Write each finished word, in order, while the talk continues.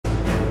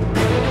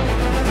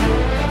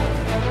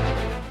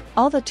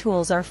All the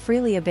tools are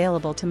freely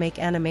available to make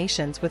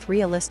animations with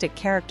realistic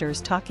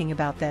characters talking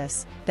about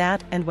this,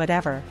 that, and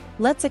whatever.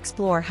 Let's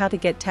explore how to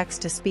get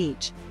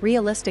text-to-speech,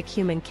 realistic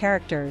human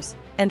characters,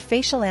 and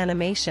facial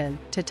animation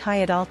to tie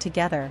it all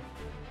together.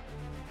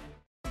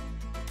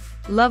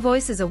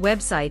 LaVoice is a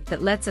website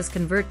that lets us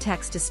convert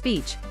text to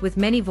speech with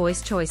many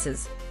voice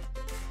choices.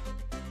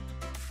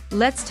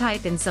 Let's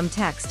type in some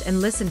text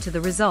and listen to the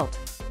result.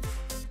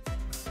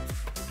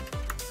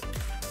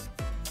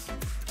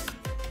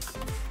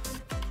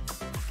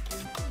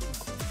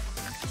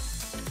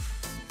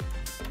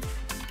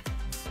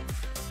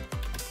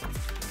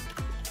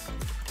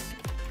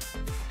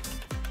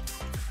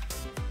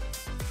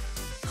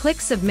 Click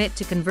Submit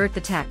to convert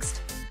the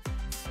text.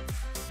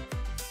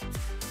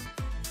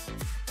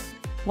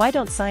 Why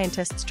don't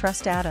scientists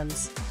trust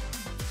atoms?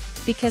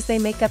 Because they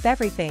make up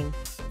everything.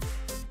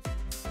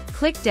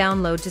 Click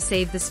Download to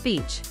save the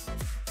speech.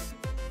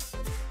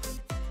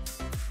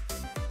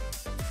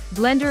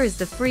 Blender is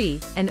the free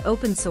and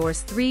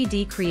open-source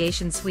 3D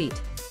creation suite.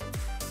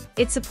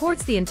 It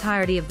supports the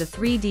entirety of the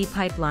 3D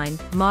pipeline,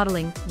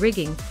 modeling,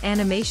 rigging,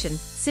 animation,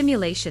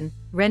 simulation,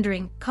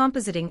 rendering,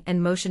 compositing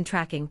and motion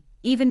tracking,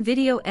 even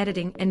video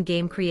editing and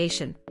game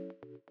creation.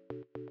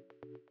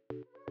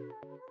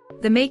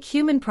 The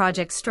MakeHuman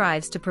project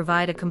strives to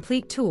provide a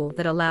complete tool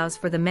that allows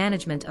for the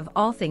management of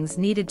all things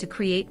needed to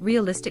create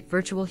realistic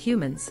virtual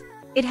humans.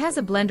 It has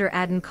a Blender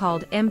add-in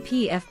called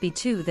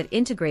MPFB2 that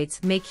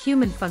integrates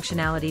MakeHuman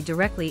functionality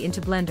directly into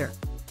Blender.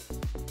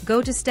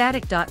 Go to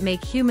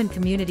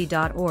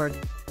static.makehumancommunity.org,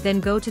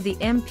 then go to the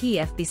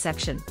MPFB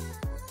section.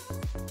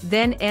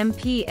 Then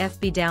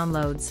MPFB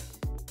Downloads.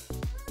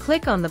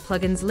 Click on the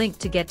plugins link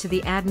to get to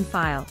the add-in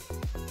file.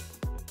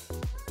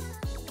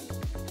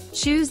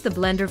 Choose the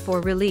Blender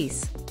for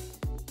release.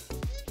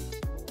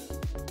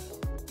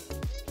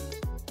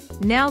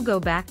 Now go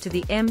back to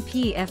the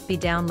MPFB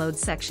Downloads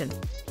section.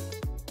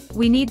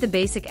 We need the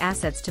basic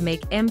assets to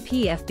make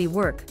MPFB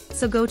work,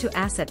 so go to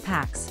Asset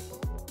Packs.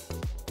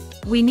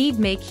 We need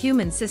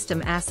MakeHuman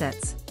system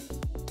assets.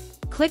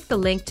 Click the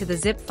link to the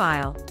zip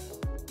file.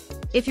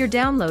 If your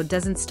download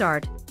doesn't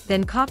start,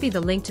 then copy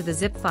the link to the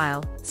zip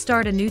file,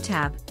 start a new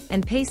tab,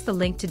 and paste the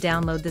link to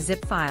download the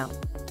zip file.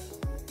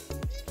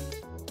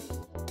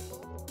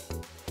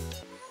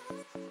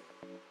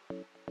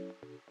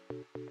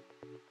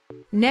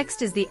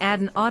 Next is the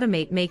add-in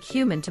Automate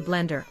MakeHuman to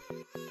Blender.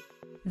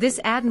 This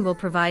add-in will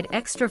provide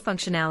extra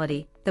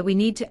functionality that we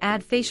need to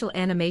add facial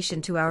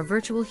animation to our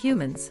virtual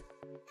humans.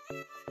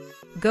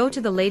 Go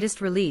to the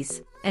latest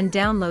release and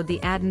download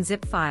the add-in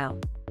zip file.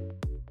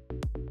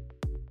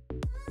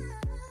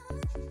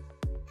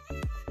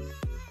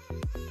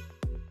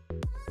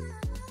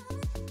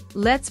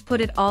 Let's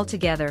put it all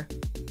together.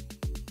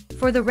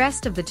 For the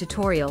rest of the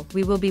tutorial,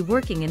 we will be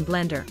working in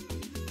Blender.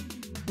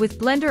 With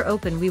Blender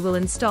open, we will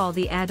install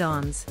the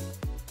add-ons.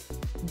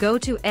 Go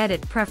to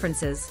Edit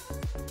Preferences.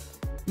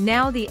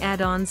 Now the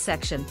Add-ons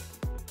section.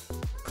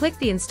 Click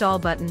the Install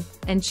button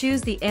and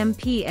choose the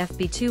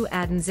MPFB2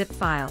 add-in zip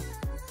file.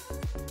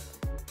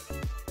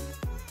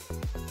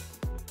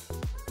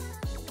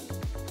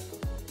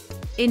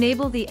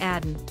 Enable the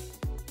add-in.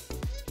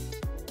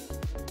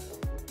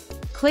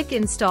 Click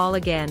Install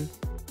again.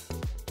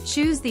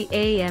 Choose the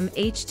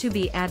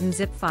AMH2B add-in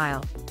zip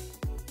file.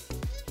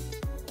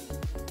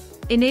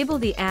 Enable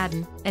the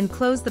add-in and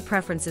close the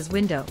Preferences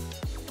window.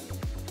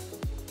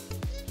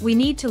 We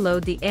need to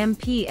load the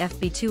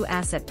MPFB2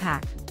 asset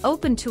pack.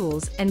 Open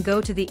Tools and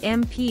go to the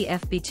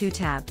MPFB2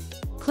 tab.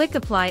 Click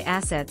Apply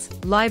Assets,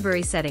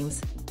 Library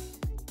Settings.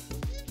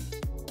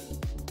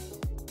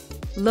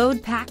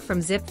 Load pack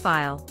from zip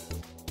file.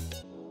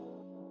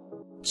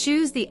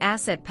 Choose the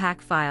asset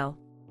pack file.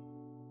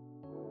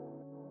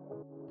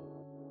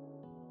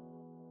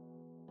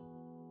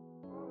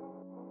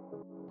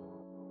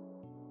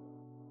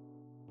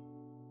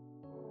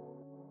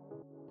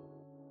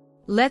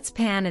 Let's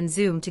pan and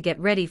zoom to get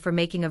ready for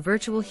making a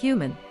virtual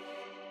human.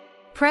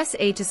 Press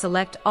A to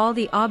select all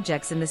the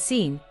objects in the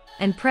scene,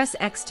 and press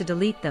X to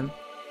delete them.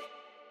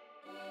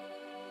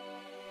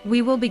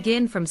 We will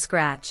begin from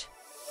scratch.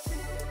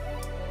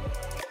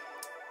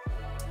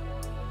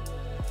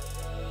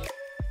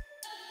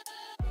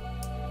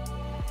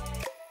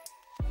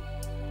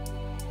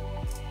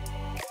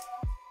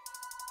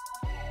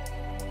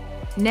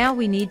 Now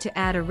we need to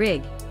add a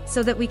rig,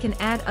 so that we can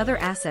add other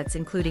assets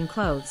including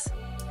clothes.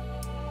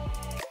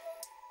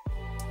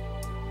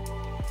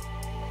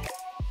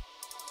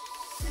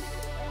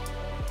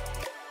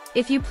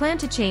 If you plan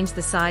to change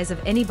the size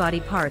of any body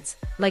parts,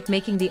 like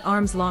making the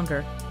arms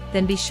longer,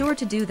 then be sure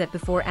to do that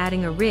before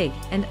adding a rig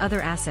and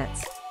other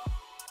assets.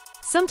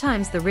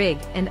 Sometimes the rig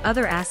and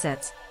other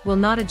assets will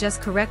not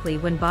adjust correctly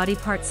when body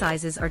part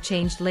sizes are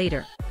changed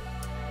later.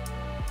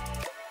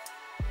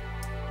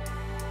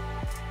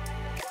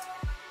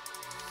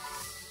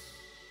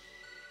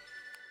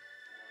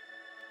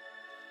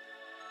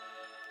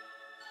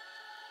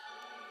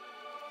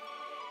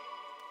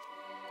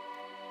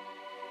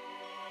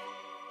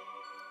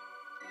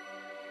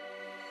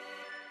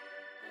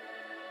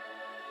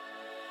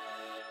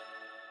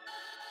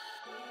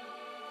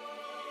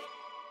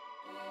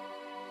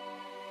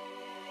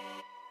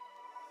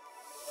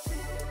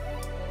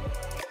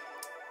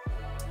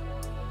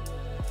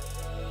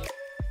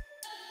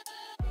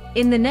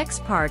 In the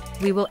next part,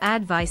 we will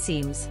add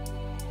V-seams.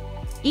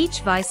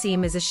 Each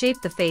V-seam is a shape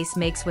the face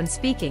makes when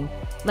speaking,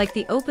 like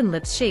the open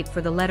lips shape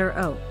for the letter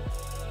O.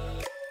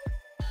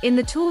 In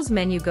the Tools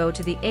menu, go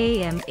to the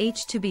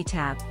MakeHuman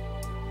tab.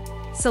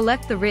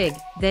 Select the rig,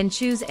 then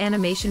choose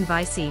Animation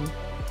V-seam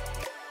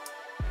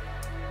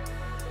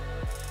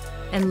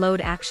and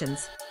load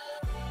actions.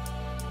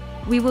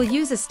 We will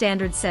use a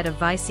standard set of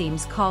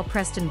V-seams called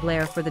Preston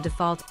Blair for the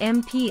default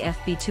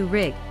MPFB2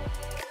 rig.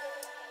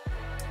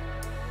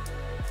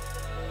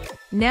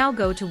 Now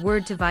go to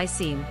Word to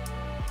V-seam.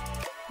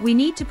 We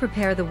need to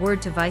prepare the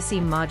Word to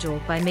V-seam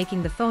module by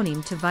making the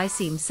phoneme to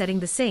V-seam setting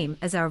the same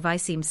as our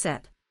V-seam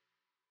set.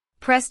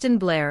 Preston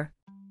Blair.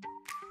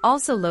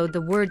 Also load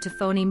the Word to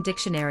phoneme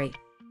dictionary.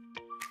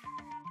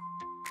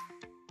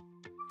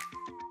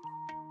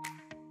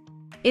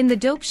 In the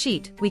dope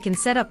sheet, we can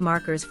set up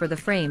markers for the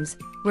frames,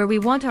 where we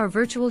want our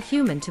virtual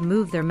human to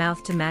move their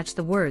mouth to match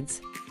the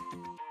words.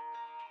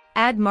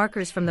 Add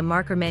markers from the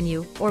marker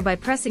menu, or by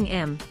pressing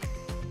M.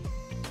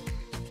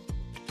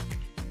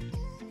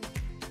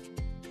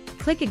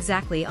 Click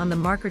exactly on the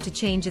marker to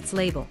change its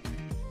label.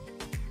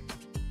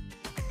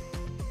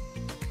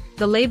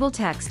 The label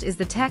text is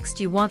the text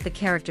you want the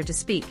character to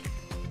speak.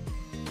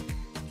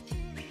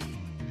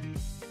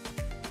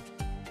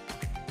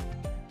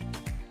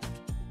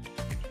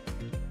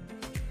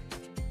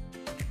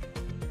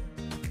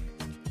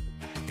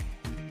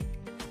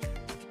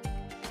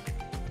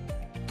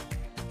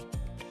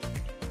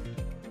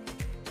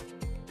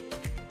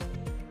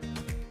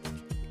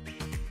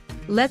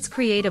 Let's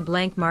create a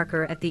blank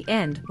marker at the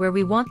end where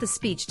we want the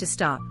speech to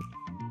stop.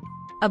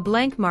 A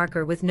blank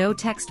marker with no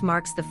text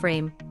marks the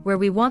frame where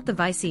we want the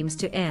V-seams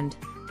to end.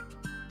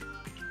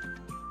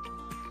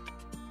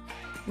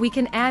 We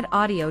can add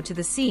audio to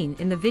the scene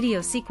in the video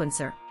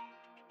sequencer.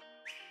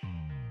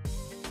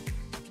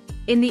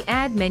 In the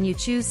Add menu,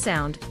 choose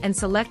Sound and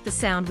select the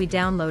sound we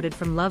downloaded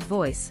from Love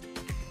Voice.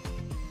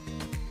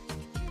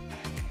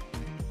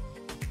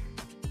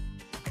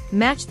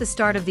 Match the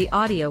start of the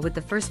audio with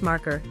the first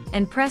marker,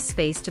 and press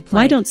space to play.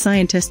 Why don't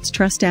scientists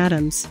trust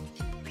atoms?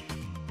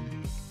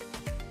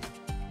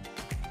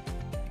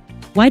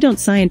 Why don't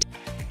scientists...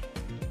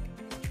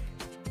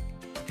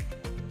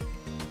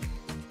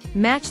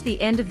 Match the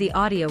end of the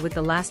audio with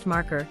the last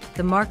marker,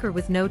 the marker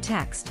with no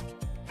text.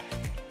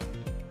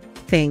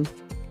 Thing.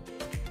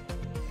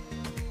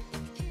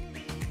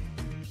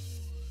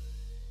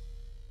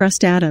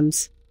 Trust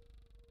atoms.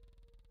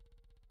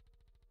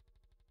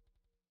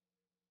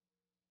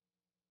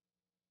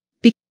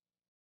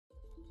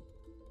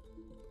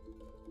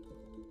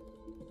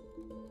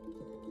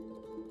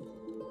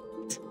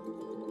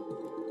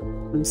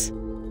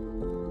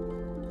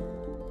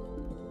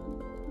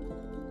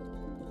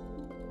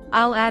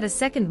 I'll add a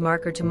second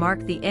marker to mark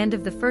the end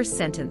of the first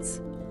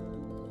sentence.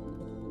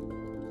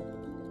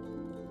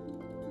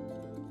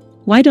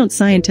 Why don't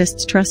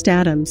scientists trust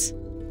atoms?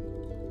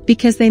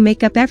 Because they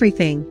make up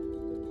everything.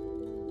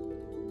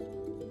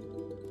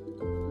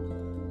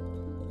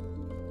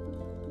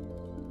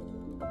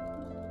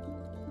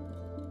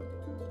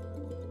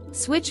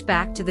 Switch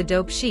back to the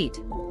dope sheet.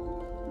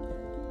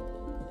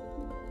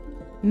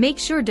 Make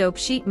sure dope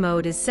sheet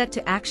mode is set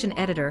to Action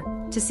Editor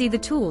to see the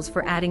tools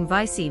for adding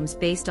V-seams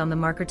based on the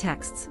marker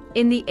texts.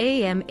 In the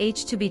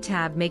MakeHuman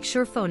tab, make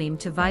sure phoneme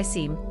to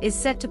V-seam is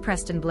set to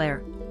Preston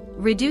Blair.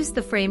 Reduce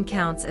the frame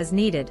counts as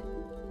needed.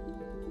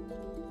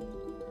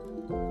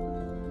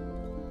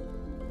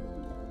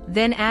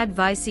 Then add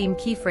V-seam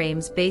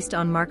keyframes based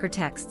on marker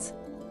texts.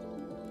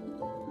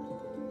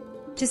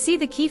 To see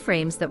the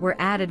keyframes that were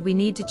added, we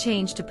need to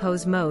change to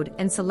pose mode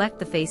and select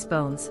the face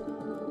bones.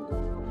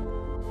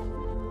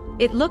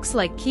 It looks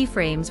like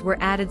keyframes were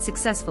added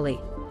successfully.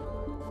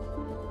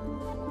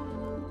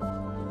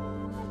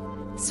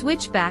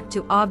 Switch back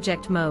to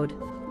object mode.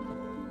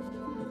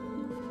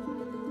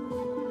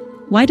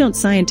 Why don't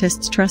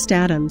scientists trust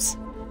atoms?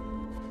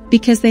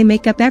 Because they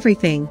make up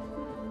everything.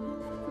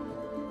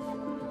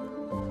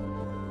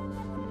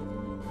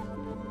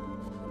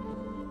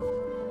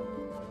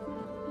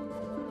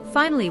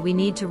 Finally, we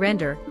need to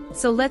render,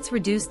 so let's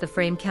reduce the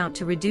frame count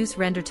to reduce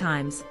render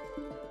times.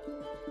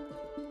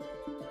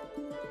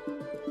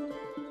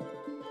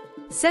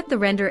 Set the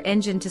render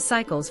engine to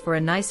cycles for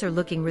a nicer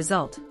looking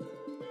result.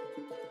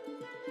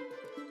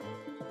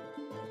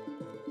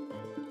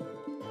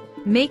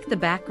 Make the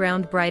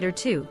background brighter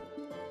too.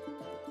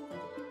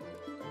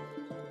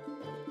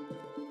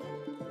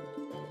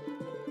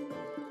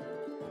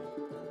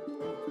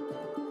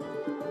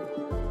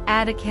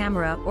 Add a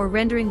camera or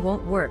rendering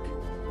won't work.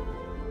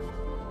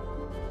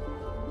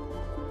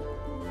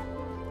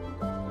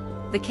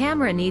 The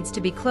camera needs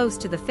to be close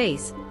to the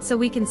face so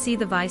we can see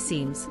the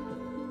V-seams.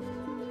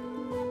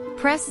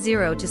 Press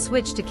 0 to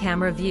switch to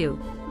camera view.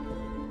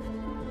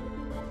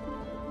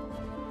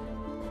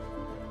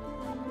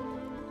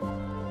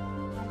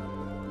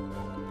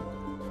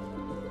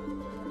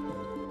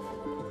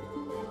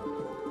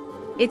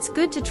 It's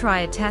good to try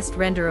a test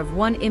render of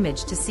one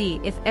image to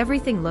see if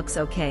everything looks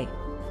okay.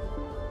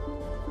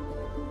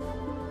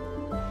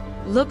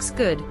 Looks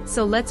good,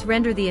 so let's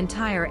render the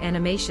entire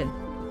animation.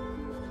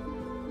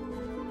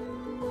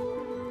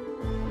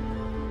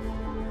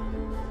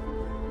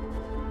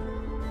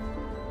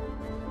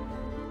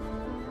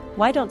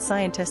 Why don't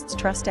scientists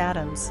trust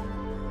atoms?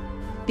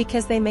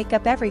 Because they make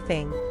up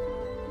everything.